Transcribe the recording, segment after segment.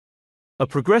A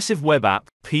progressive web app,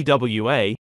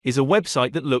 PWA, is a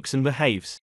website that looks and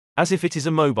behaves as if it is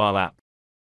a mobile app.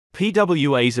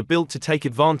 PWAs are built to take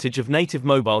advantage of native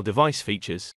mobile device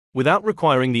features, without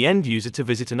requiring the end user to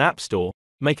visit an app store,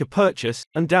 make a purchase,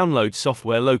 and download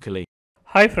software locally.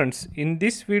 Hi friends, in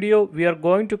this video we are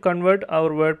going to convert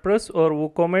our WordPress or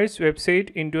WooCommerce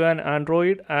website into an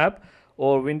Android app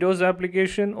or Windows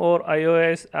application or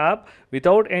iOS app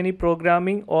without any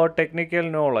programming or technical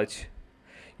knowledge.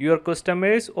 Your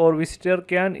customers or visitor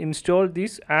can install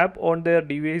this app on their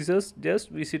devices just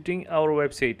visiting our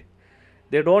website.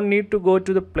 They don't need to go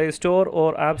to the Play Store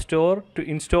or App Store to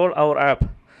install our app.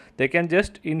 They can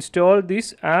just install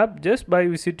this app just by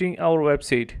visiting our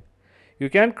website. You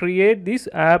can create this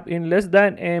app in less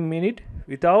than a minute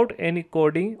without any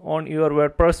coding on your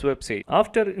WordPress website.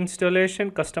 After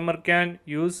installation, customer can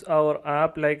use our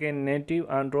app like a native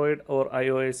Android or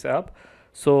iOS app.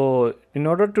 So in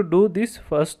order to do this,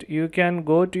 first you can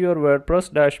go to your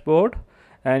WordPress dashboard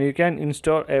and you can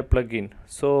install a plugin.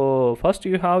 So first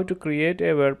you have to create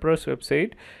a WordPress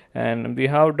website, and we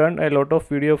have done a lot of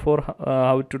video for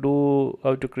how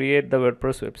to create the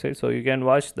WordPress website, so you can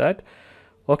watch that.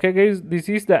 Okay guys, this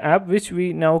is the app which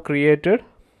we now created,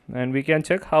 and we can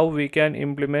check how we can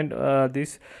implement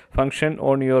this function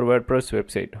on your WordPress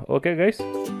website. Okay guys,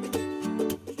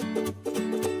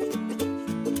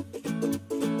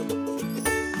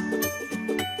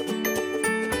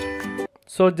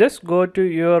 so just go to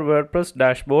your WordPress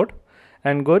dashboard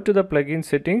and go to the plugin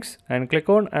settings and click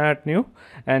on add new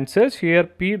and search here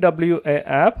PWA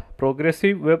app,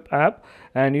 progressive web app,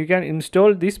 and you can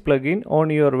install this plugin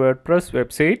on your WordPress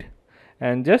website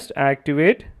and just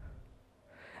activate.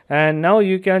 And now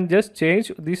you can just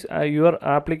change this your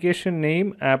application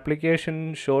name,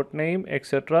 application short name,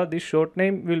 etc. This short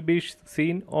name will be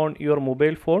seen on your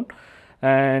mobile phone,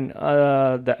 and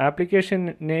the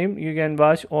application name you can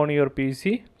watch on your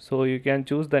PC. So you can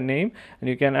choose the name and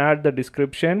you can add the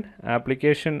description,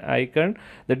 application icon.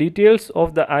 The details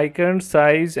of the icon,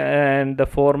 size and the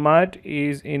format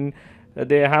is in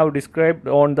they have described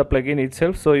on the plugin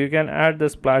itself, so you can add the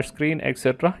splash screen,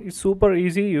 etc. It's super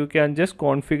easy. You can just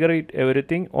configure it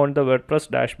everything on the WordPress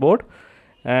dashboard,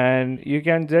 and you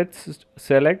can just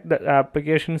select the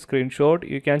application screenshot.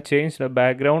 You can change the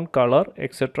background color,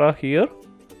 etc. here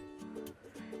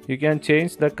you can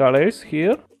change the colors.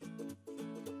 Here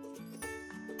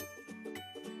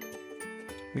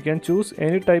you can choose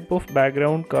any type of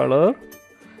background color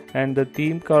and the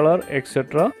theme color,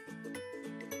 etc.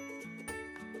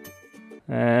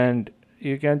 and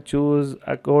you can choose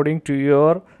according to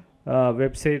your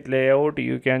website layout.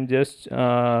 You can just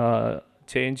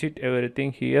change it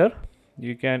everything here.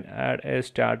 You can add a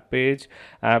start page,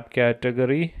 app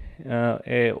category,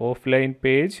 a offline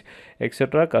page,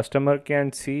 etc. Customer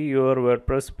can see your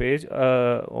WordPress page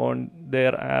on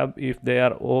their app if they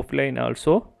are offline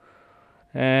also.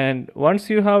 And once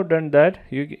you have done that,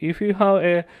 if you have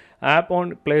a app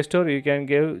on Play Store, you can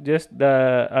give just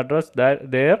the address that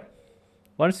there.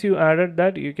 Once you added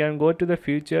that, you can go to the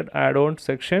featured add-on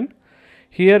section.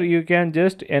 Here you can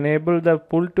just enable the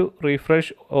pull to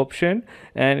refresh option,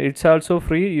 and it's also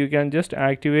free. You can just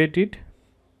activate it.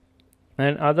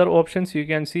 And other options, you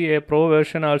can see a pro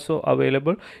version also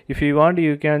available. If you want,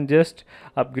 you can just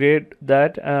upgrade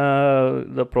that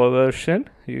the pro version.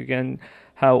 You can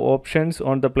have options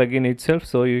on the plugin itself,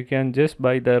 so you can just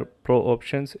buy the pro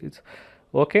options. It's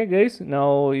okay guys.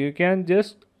 Now you can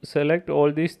just select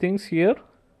all these things here.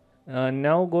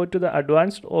 Now go to the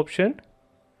advanced option,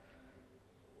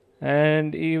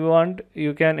 and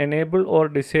you can enable or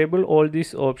disable all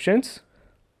these options,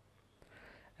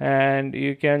 and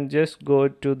you can just go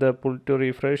to the pull to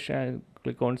refresh and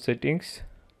click on settings,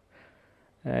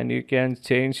 and you can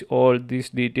change all these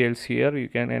details here. You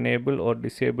can enable or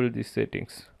disable these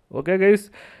settings. Okay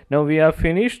guys, now we are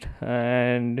finished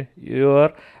and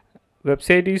your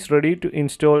website is ready to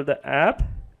install the app.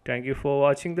 Thank you for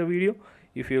watching the video.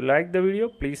 If you like the video,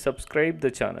 please subscribe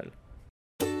the channel.